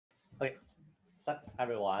Thanks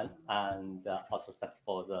everyone, and also thanks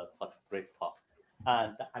for the great talk.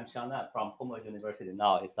 And I'm Xiangnan from Homewood University.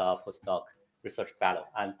 Now is a postdoc research fellow,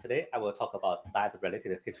 and today I will talk about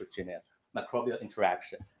diet-related heterogeneous microbial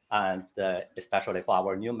interaction, and especially for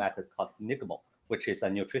our new method called NEGMoE, which is a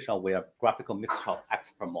nutrition-aware graphical mixture of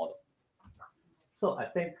expert model. So I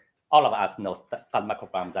think all of us know that gut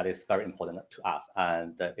microbiome that is very important to us,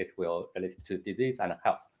 and it will relate to disease and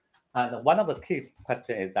health. And one of the key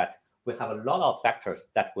questions is that we have a lot of factors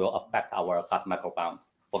that will affect our gut microbiome.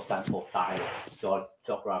 For example, diet,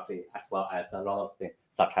 geography, as well as a lot of things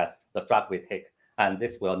such as the drug we take. And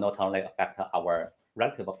this will not only affect our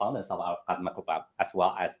relative abundance of our gut microbiome, as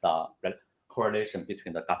well as the correlation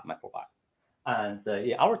between the gut microbiome. And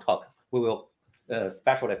in our talk, we will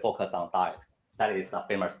especially focus on diet. That is a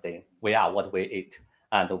famous thing. We are what we eat,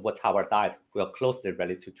 and what our diet will closely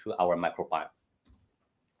relate to our microbiome.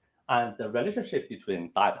 And the relationship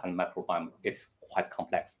between diet and microbiome is quite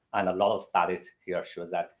complex. And a lot of studies here show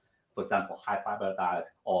that, for example, high fiber diet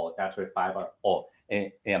or dietary fiber, or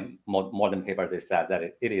in modern papers, they said that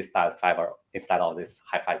it is diet fiber instead of this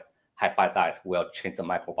high fat diet will change the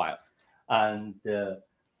microbiome. And to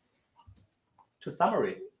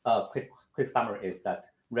summary, quick summary is that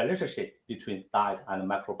relationship between diet and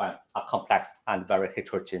microbiome are complex and very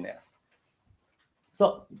heterogeneous.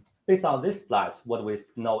 So based on these slides, what we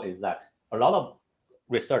know is that a lot of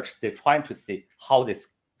research, they're trying to see how this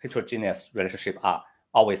heterogeneous relationship are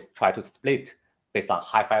always try to split based on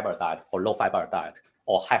high fiber diet or low fiber diet,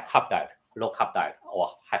 or high carb diet, low carb diet,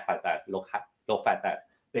 or high fat diet, low fat diet,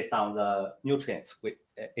 based on the nutrients we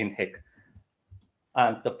intake.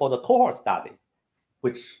 And for the cohort study,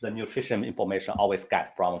 which the nutrition information always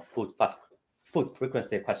get from food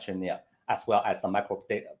frequency questionnaire, as well as the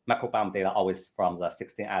microbiome data always from the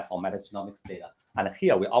 16S or metagenomics data. And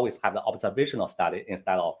here we always have the observational study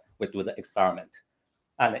instead of we do the experiment.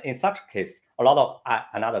 And in such case, a lot of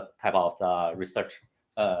another type of research,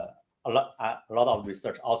 a lot of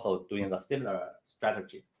research also doing the similar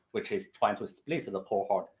strategy, which is trying to split the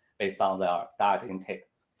cohort based on their diet intake.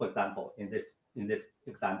 For example, in this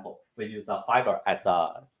example, we use a fiber as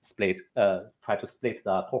a split, try to split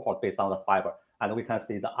the cohort based on the fiber. And we can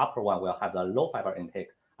see the upper one will have the low fiber intake,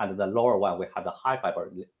 and the lower one will have the high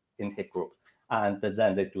fiber intake group. And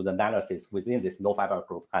then they do the analysis within this low fiber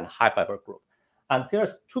group and high fiber group. And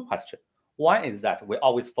here's two questions. One is that we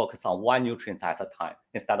always focus on one nutrient at a time,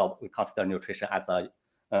 instead of we consider nutrition as a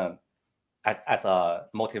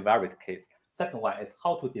multivariate case. Second one is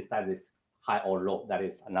how to decide this high or low. That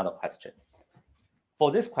is another question.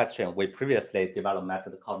 For this question, we previously developed a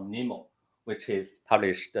method called NEGMoE, which is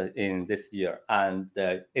published in this year. And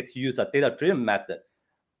it uses a data-driven method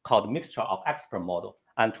called mixture of expert model,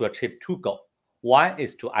 and to achieve two goals. One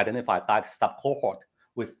is to identify diet subcohort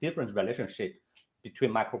with different relationship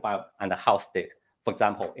between microbiome and the health state. For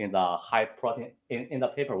example, in the high protein, in the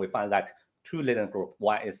paper, we find that two latent group,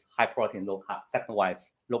 one is high protein, low carb, second one is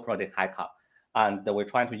low protein, high carb. And we're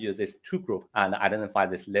trying to use this two group and identify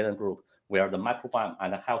this latent group where the microbiome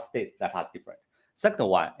and the health states that are different. Second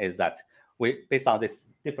one is that based on this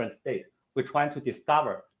different state, we're trying to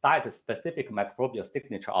discover diet-specific microbial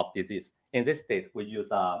signature of disease. In this state,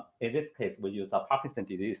 in this case, we use a Parkinson's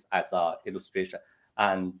disease as an illustration.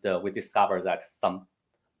 And we discover that some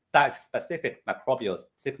diet-specific microbial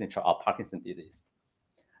signature of Parkinson's disease.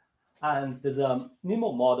 And the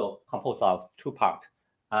NEGMoE model composed of two parts.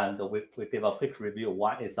 And we give a quick review.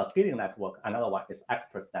 One is a gating network, another one is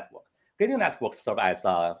expert network. Gating network serve as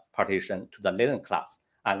a partition to the latent class,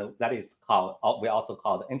 and that is called, we also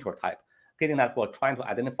call the enterotype. Gating network trying to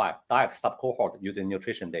identify diet subcohort using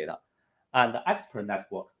nutrition data. And the expert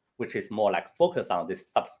network, which is more like focus on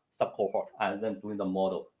this subcohort and then doing the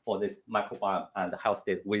model for this microbiome and the health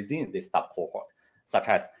state within this subcohort. Such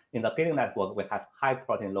as in the gating network, we have high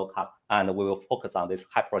protein, low carb, and we will focus on this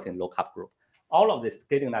high protein, low carb group. All of this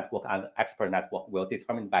gating network and expert network will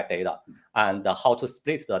determine by data and how to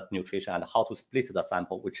split the nutrition and how to split the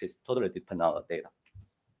sample, which is totally dependent on the data.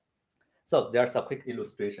 So there's a quick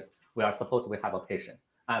illustration. We are supposed we have a patient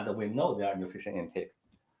and we know their nutrition intake.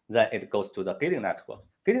 Then it goes to the gating network.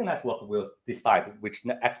 Gating network will decide which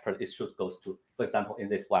expert it should go to. For example, in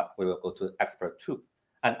this one, we will go to expert 2.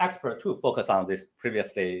 And expert 2 focus on this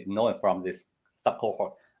previously known from this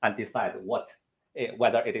subcohort and decide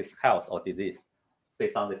whether it is health or disease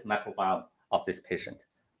based on this microbiome of this patient.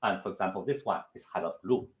 And for example, this one is have a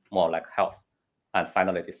blue, more like health, and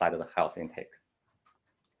finally decided the health intake.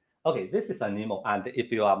 Okay, this is a NEGMoE, and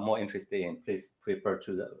if you are more interested in, please refer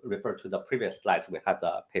to the previous slides. We have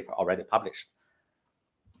the paper already published.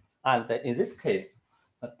 And in this case,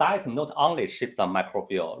 diet not only shifts the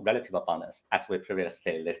microbial relative abundance, as we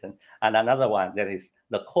previously listened, and another one that is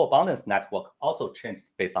the co-abundance network also changed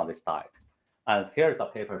based on this diet. And here's a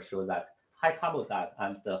paper shows that high carbo diet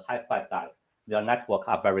and the high fat diet, their network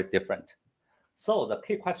are very different. So the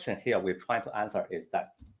key question here we're trying to answer is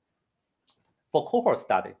that for cohort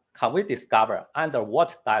study, can we discover under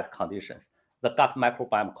what diet conditions the gut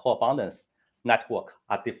microbiome co-abundance network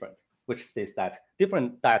are different, which says that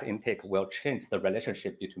different diet intake will change the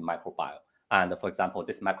relationship between microbiome. And for example,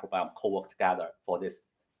 this microbiome co-work together for this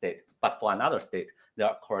state, but for another state,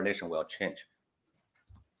 their correlation will change.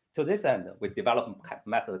 To this end, we developed a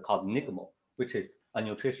method called NEGMoE, which is a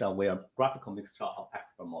nutrition-aware graphical mixture of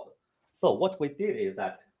expert model. So what we did is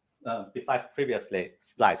that besides previously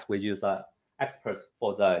slides, we use experts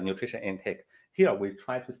for the nutrition intake. Here, we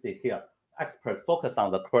try to see here, experts focus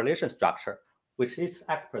on the correlation structure, which each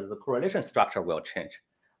expert, the correlation structure will change.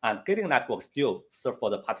 And gating network still serve for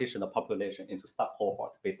the partition the population into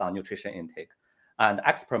sub-cohort based on nutrition intake. And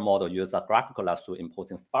expert model use a graphical lasso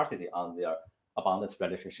imposing sparsity on their abundance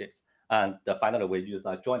relationships. And finally, we use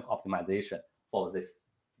a joint optimization for this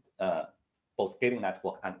both gating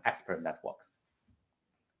network and expert network.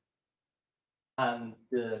 And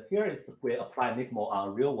here is we apply NEGMoE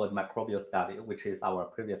on real-world microbial study, which is our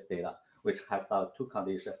previous data, which has two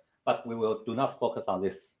conditions. But we will do not focus on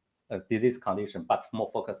this disease condition, but more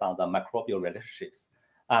focus on the microbial relationships.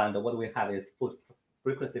 And what we have is food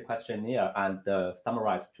frequency questionnaire and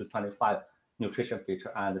summarized to 25 nutrition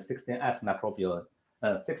feature and 16S microbial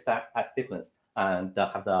 6S sequence, and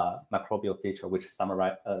have the microbial feature which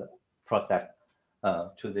summarize processed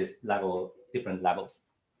to this level, different levels.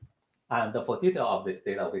 And for detail of this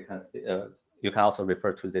data, we can see, you can also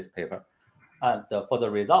refer to this paper. And for the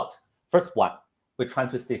result, first one, we're trying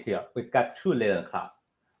to see here, we got 2 latent class.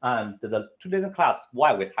 And the 2 latent class,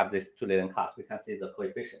 why we have this 2 latent class, we can see the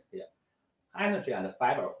coefficient here. Energy and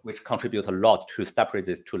fiber, which contribute a lot to separate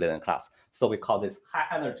these 2 latent class. So we call this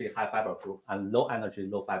high energy, high fiber group and low energy,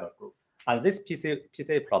 low fiber group. And this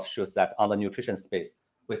PCA plot shows that on the nutrition space,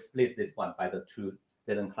 we split this one by the 2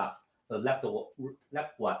 latent class. The left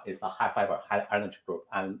one is a high fiber, high energy group,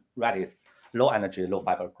 and right is low energy, low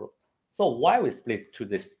fiber group. So why we split to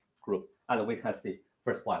this group? And we can see,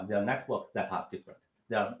 first one, there are networks that are different.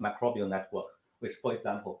 There are microbial network, which, for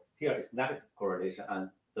example, here is negative correlation, and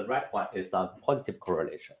the right one is a positive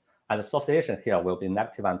correlation. And association here will be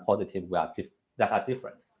negative and positive that are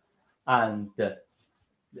different. And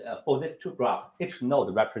for these 2 graphs, each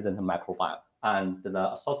node represents a microbiome. And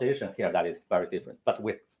the association here that is very different, but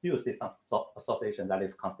we still see some association that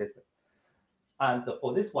is consistent. And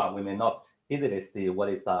for this one, we may not easily see what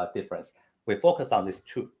is the difference. We focus on these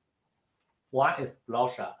 2. One is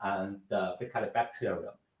Blausia and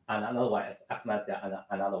Faecalibacterium, and another one is Akmasia, and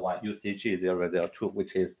another one UCG002,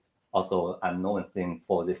 which is also a known thing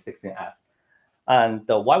for this 16S. And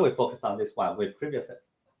why we focus on this one, we previously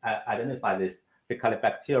identified this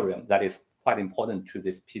Faecalibacterium that is quite important to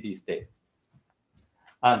this PD state.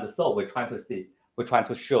 And so we're trying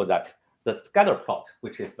to show that the scatter plot,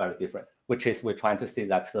 which is very different, which is we're trying to see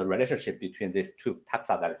that the relationship between these 2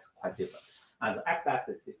 taxa that is quite different. And the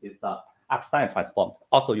x-axis is Epstein transform.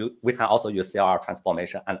 Also, we can also use CLR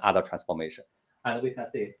transformation and other transformation. And we can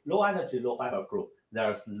see low energy, low fiber group,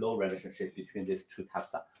 there's no relationship between these 2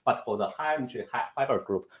 taxa. But for the high energy, high fiber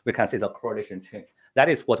group, we can see the correlation change. That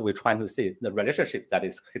is what we're trying to see, the relationship that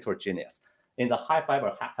is heterogeneous. In the high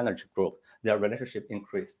fiber, high energy group, their relationship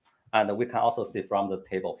increased. And we can also see from the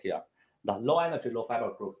table here, the low energy, low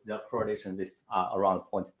fiber group, their correlation is around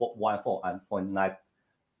 0.14 and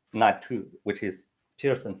 0.992, which is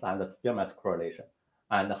Pearson's and the Spearman's correlation.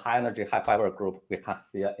 And the high energy, high fiber group, we can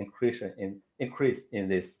see an increase in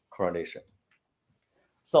this correlation.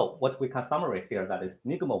 So what we can summarize here that is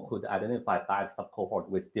NEGMoE could identify diet subcohort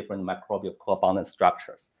with different microbial co-abundance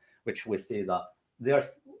structures, which we see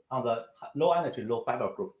there's on the low energy, low fiber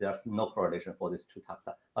group, there's no correlation for these 2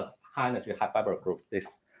 taxa. But high energy, high fiber groups,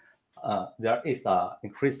 there is an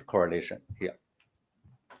increased correlation here.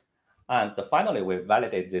 And finally, we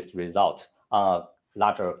validate this result on a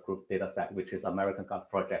larger group data set, which is American Gut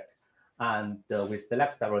Project. And we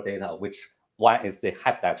select several data, which one is the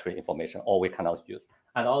high dietary information, or we cannot use.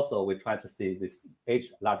 And also we try to see this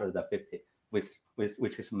age larger than 50,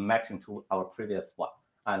 which is matching to our previous one,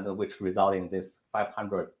 and which result in this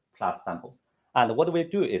 500+ samples. And what we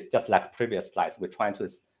do is just like previous slides, we're trying to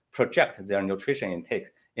project their nutrition intake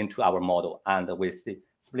into our model, and we split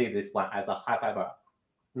this one as a high fiber,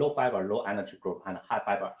 low energy group, and high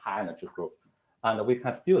fiber, high energy group. And we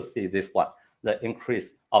can still see this one, the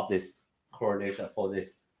increase of this correlation for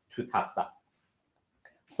these 2 taxa.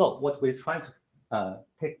 So what we're trying to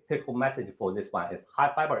take-home message for this one is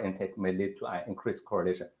high fiber intake may lead to an increased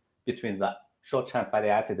correlation between the short-chain fatty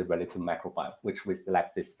acid related microbiome, which we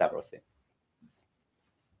select this tyrosine.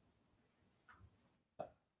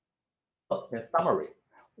 So in summary,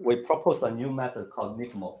 we propose a new method called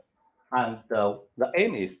NEGMoE. And the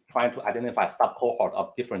aim is trying to identify sub-cohort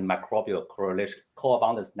of different microbial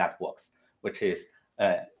co-abundance networks, which is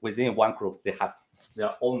within one group, they have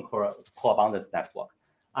their own co-abundance network.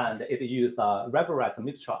 And it uses a regularized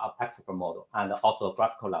mixture of expert model and also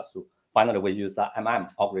graphical lasso. Finally, we use the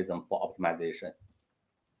algorithm for optimization.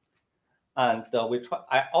 And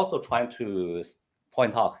I also trying to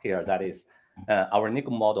point out here that is our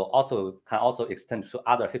NEGMoE model can also extend to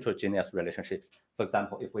other heterogeneous relationships. For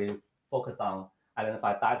example, if we focus on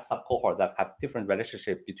identify that subcohort that have different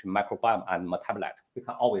relationship between microbiome and metabolite, we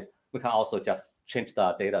can also just change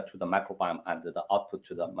the data to the microbiome and the output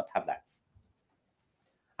to the metabolites.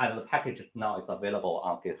 And the package now is available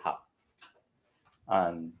on GitHub.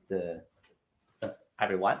 And thanks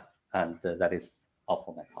everyone. And that is all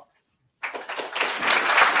for my talk.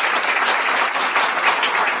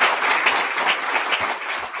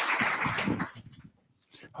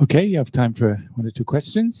 Okay, you have time for 1 or 2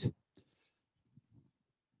 questions.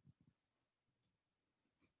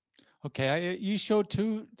 Okay, you showed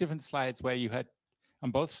 2 different slides where you had, on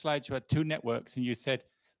both slides, you had 2 networks and you said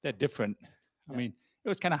they're different. I mean, it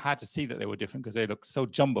was kind of hard to see that they were different because they look so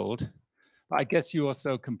jumbled. But I guess you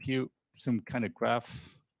also compute some kind of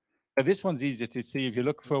graph. But this one's easier to see. If you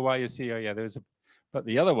look for a while, you see, oh yeah, there's a, but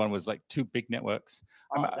the other one was like 2 big networks.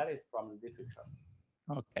 That is from the literature.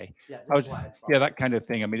 Okay. Yeah, that kind of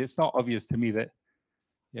thing. I mean, it's not obvious to me that,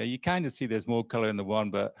 yeah, you kind of see there's more color in the one,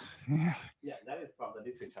 but yeah, that is from the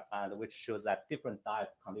literature, and which shows that different diet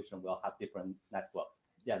conditions will have different networks.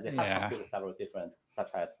 Yeah, they have computed several different, such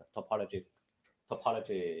as topology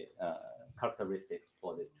characteristics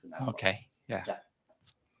for these 2 networks. Okay, yeah.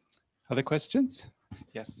 Other questions?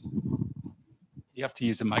 Yes. You have to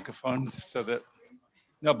use a microphone so that,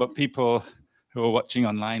 no, but people who are watching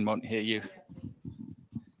online won't hear you.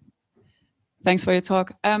 Thanks for your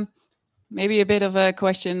talk. Maybe a bit of a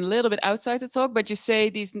question, a little bit outside the talk, but you say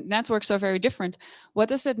these networks are very different. What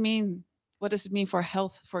does that mean? What does it mean for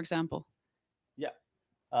health, for example? Yeah,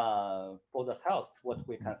 for the health, what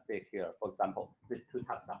we can see here, for example, these 2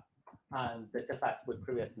 taxa. And just as we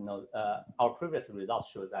previously know, our previous results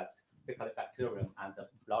show that Bacterium and the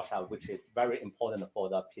Blauschau, which is very important for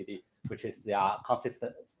the PD, which is they are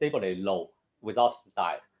consistent, stably low without the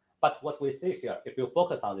diet. But what we see here, if you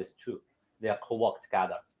focus on these 2, they are co-work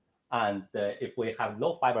together. And if we have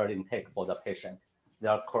low fiber intake for the patient,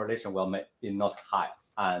 their correlation will be not high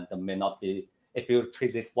and may not be, if you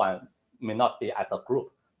treat this one, may not be as a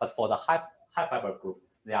group. But for the high fiber group,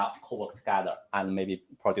 they are co-work together and maybe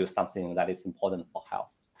produce something that is important for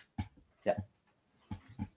health.